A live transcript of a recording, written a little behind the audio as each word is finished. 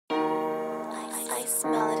Nice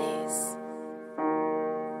melodies.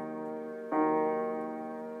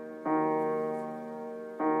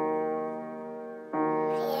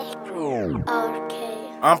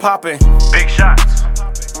 Okay. I'm popping. Big shots.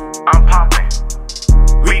 I'm popping.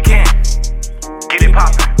 We can get it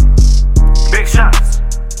popping. Big shots.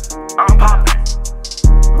 I'm popping.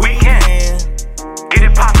 We can get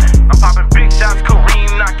it popping. I'm popping big shots.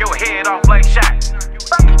 Kareem, knock your head off like Shaq.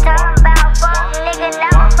 Fuck you talking about, fuck nigga,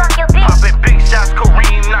 now fuck your bitch. Popping big shots.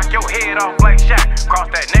 Kareem, knock your head off like Shaq. Cross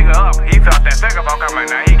that nigga up. He felt that figure ball coming.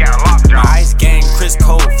 Now he got lockjaw. My ice game, Chris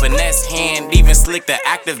Cole, finesse hand, even slick to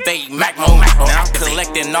activate Mac mode. Now I'm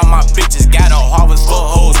collecting all my bitches, got a harvest for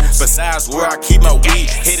hoes. Besides where I keep my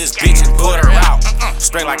weed, hit this bitch and put her out.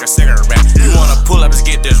 Straight like a cigarette. You wanna pull up and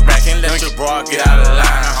get this rack and let your bra get out of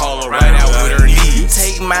line and haul her right out with her knees. You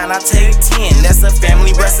take mine, I take 10. That's a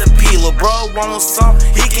family recipe. Lil' bro wants some,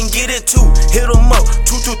 he can get it too. Hit him up,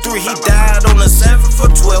 223. He died on the 7 for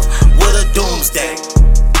 12 with a doomsday.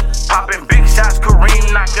 Popping big shots.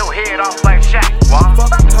 Kareem, knock your head off like Shaq. Fuck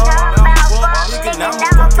you talking about, fuck nigga, now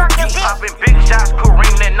I'm fucking geek. Popping big shots.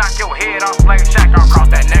 Kareem, then knock your head off like Shaq. I'll cross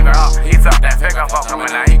that nigga up. He felt that figure ball coming.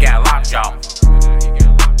 Now he got lockjaw.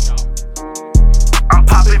 I'm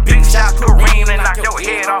popping big shots. Kareem, then knock your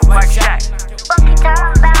head off like Shaq. Fuck you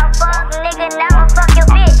talking about, fuck nigga, now fuck your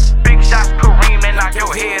bitch. Big shots. Kareem, then knock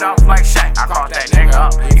your head off like Shaq. I crossed that nigga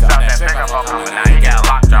up. He felt that figure ball coming. Now he got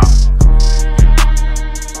lockjaw.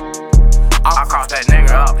 I crossed that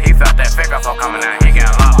nigga up. He felt that figure ball coming. Now he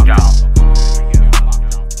got lockjaw.